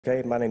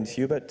Okay, my name is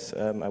Hubert.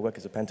 I work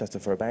as a pen tester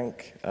for a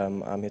bank.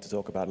 I'm here to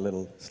talk about a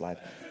little slide.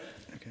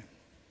 Okay.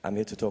 I'm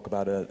here to talk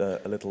about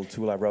a little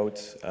tool I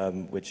wrote,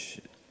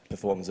 which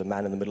performs a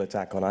man-in-the-middle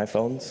attack on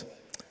iPhones.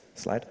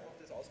 Slide.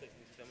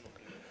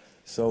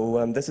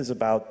 So this is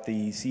about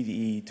the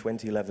CVE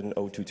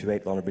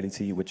 2011-0228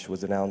 vulnerability, which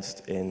was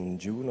announced in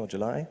June or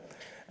July.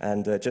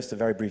 And just a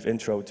very brief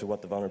intro to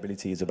what the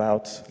vulnerability is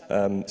about.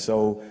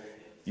 So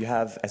you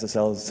have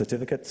SSL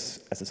certificates,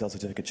 SSL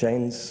certificate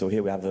chains. So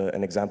here we have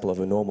an example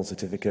of a normal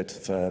certificate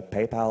for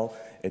PayPal.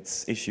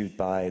 It's issued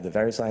by the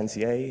VeriSign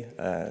CA.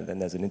 Then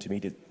there's an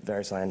intermediate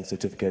VeriSign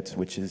certificate,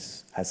 which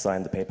has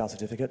signed the PayPal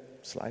certificate.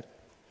 Slide.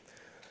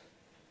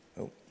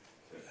 Oh.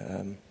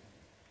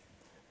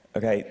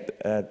 Okay,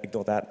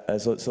 ignore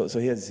that. So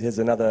here's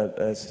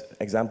another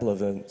example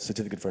of a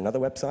certificate for another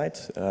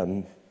website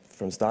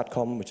from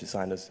Startcom, which is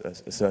signed as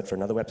a cert for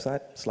another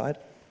website. Slide.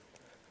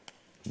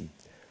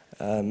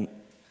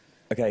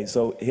 Okay,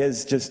 so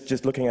here's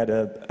just looking at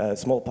a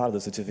small part of the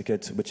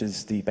certificate, which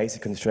is the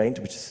basic constraint,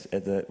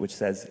 which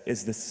says,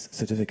 is this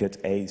certificate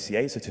a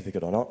CA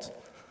certificate or not,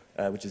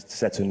 which is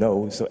set to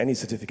no. So any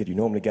certificate you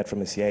normally get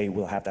from a CA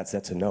will have that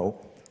set to no.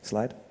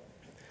 Slide.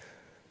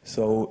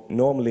 So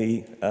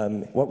normally,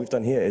 what we've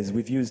done here is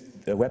we've used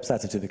a website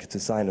certificate to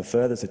sign a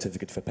further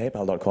certificate for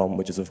PayPal.com,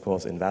 which is of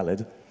course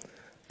invalid,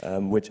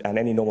 and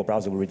any normal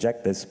browser will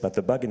reject this, but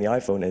the bug in the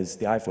iPhone is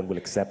the iPhone will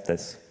accept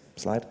this.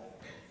 Slide.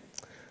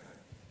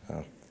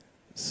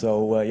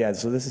 So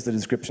this is the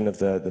description of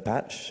the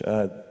patch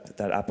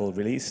that Apple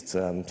released,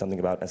 something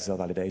about SSL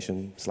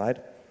validation.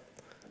 Slide.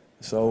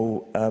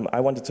 So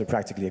I wanted to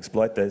practically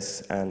exploit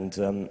this, and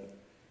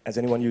has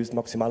anyone used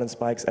Moxie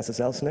Marlinspike's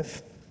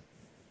SSL-sniff?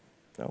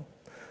 No?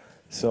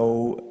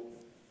 So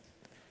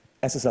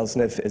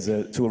SSL-sniff is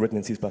a tool written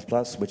in C++,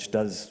 which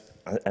does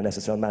an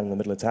SSL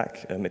man-in-the-middle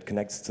attack. It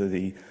connects to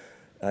the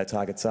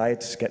target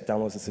site,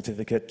 downloads a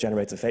certificate,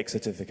 generates a fake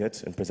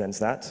certificate, and presents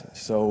that.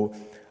 So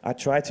I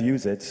tried to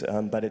use it,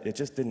 but it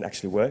just didn't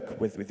actually work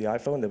with the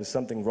iPhone. There was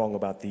something wrong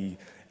about the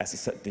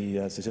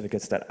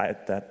certificates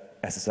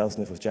that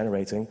SSL-sniff was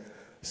generating,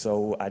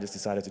 so I just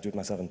decided to do it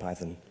myself in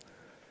Python.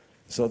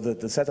 So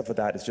the setup for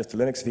that is just a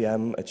Linux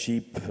VM, a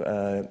cheap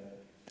 $8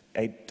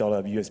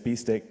 USB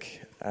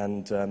stick,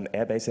 and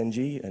Airbase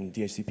NG, and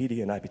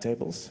DHCPD, and IP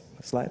tables.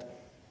 Slide.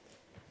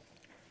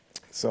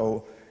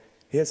 So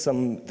here's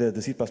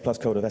the C++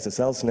 code of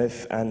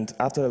SSL-sniff, and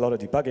after a lot of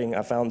debugging,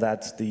 I found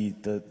that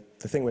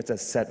the thing where it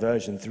says set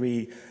version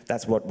 3,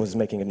 that's what was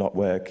making it not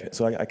work.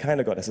 So I kind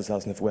of got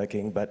SSL-sniff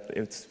working, but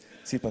it's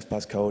C++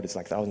 code, it's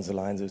like thousands of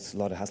lines, it's a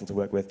lot of hassle to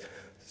work with.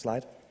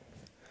 Slide.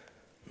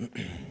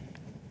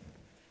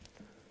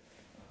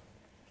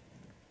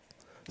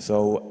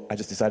 So I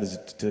just decided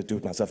to do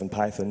it myself in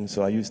Python,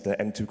 so I used the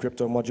M2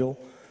 crypto module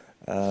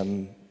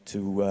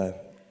to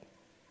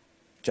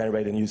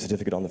generate a new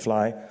certificate on the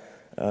fly.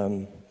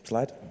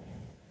 Slide.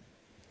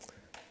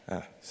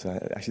 So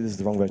actually this is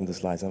the wrong version of the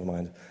slides, never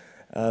mind.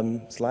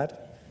 Slide.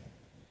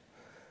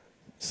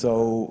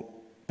 So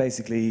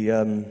basically, these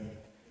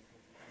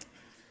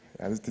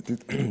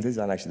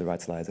aren't actually the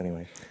right slides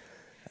anyway.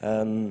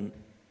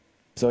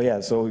 So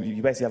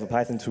you basically have a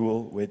Python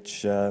tool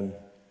which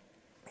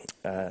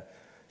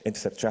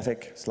intercepts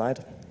traffic.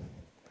 Slide.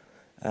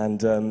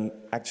 And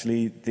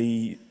actually,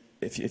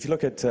 if you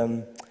look at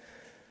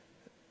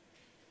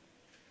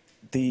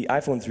the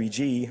iPhone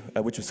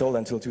 3G, which was sold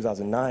until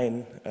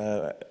 2009,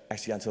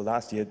 actually until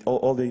last year,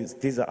 all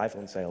these are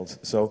iPhone sales.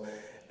 So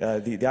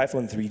the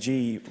iPhone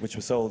 3G, which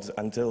was sold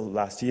until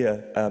last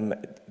year,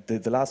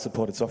 the last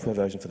supported software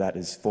version for that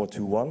is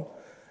 4.2.1,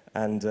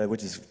 and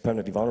which is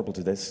permanently vulnerable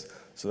to this.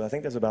 So I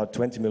think there's about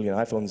 20 million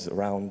iPhones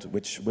around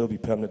which will be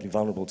permanently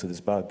vulnerable to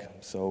this bug.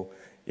 So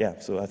yeah,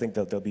 so I think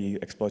that there'll be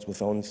exploitable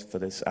phones for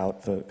this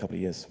out for a couple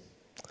of years.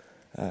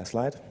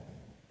 Slide.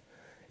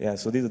 Yeah,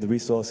 so these are the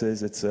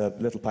resources. It's a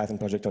little Python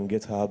project on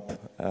GitHub.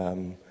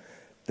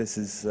 This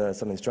is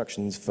some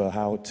instructions for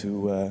how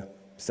to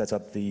set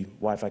up the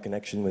Wi-Fi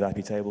connection with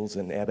IP tables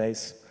and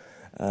Airbase.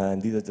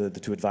 And these are the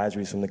two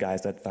advisories from the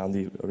guys that found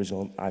the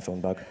original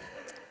iPhone bug.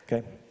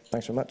 Okay,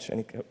 thanks very much.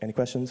 Any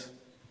questions?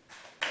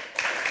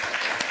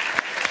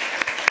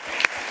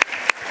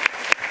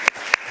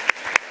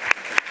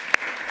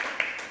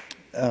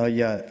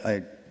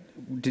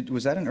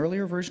 Was that an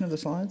earlier version of the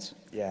slides?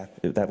 Yeah,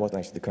 that wasn't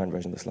actually the current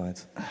version of the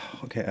slides.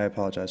 Okay, I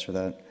apologize for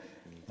that.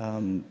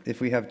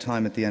 If we have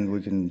time at the end,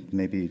 we can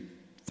maybe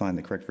find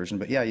the correct version.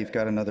 But yeah, you've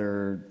got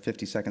another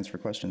 50 seconds for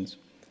questions.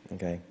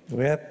 Okay. Do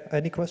we have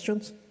any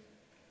questions?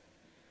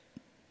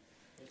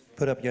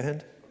 Put up your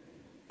hand.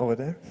 Over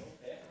there.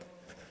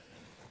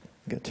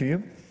 Get to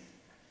you.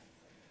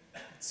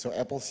 So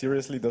Apple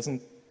seriously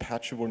doesn't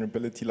patch a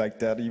vulnerability like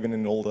that even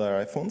in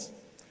older iPhones?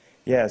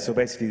 Yeah, so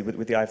basically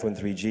with the iPhone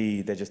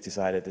 3G, they just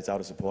decided it's out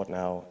of support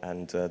now,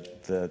 and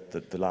the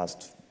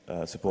last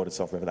supported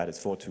software for that is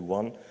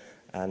 4.2.1,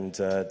 and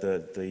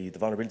the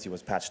vulnerability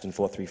was patched in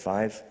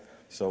 4.3.5.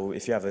 So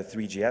if you have a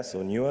 3GS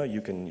or newer,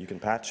 you can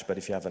patch, but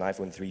if you have an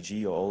iPhone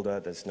 3G or older,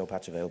 there's no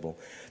patch available.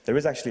 There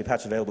is actually a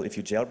patch available if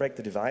you jailbreak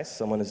the device.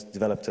 Someone has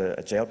developed a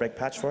jailbreak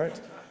patch for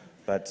it.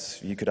 but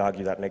you could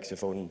argue that makes your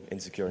phone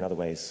insecure in other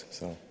ways.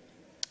 So.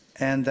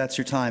 And that's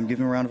your time. Give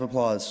him a round of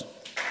applause.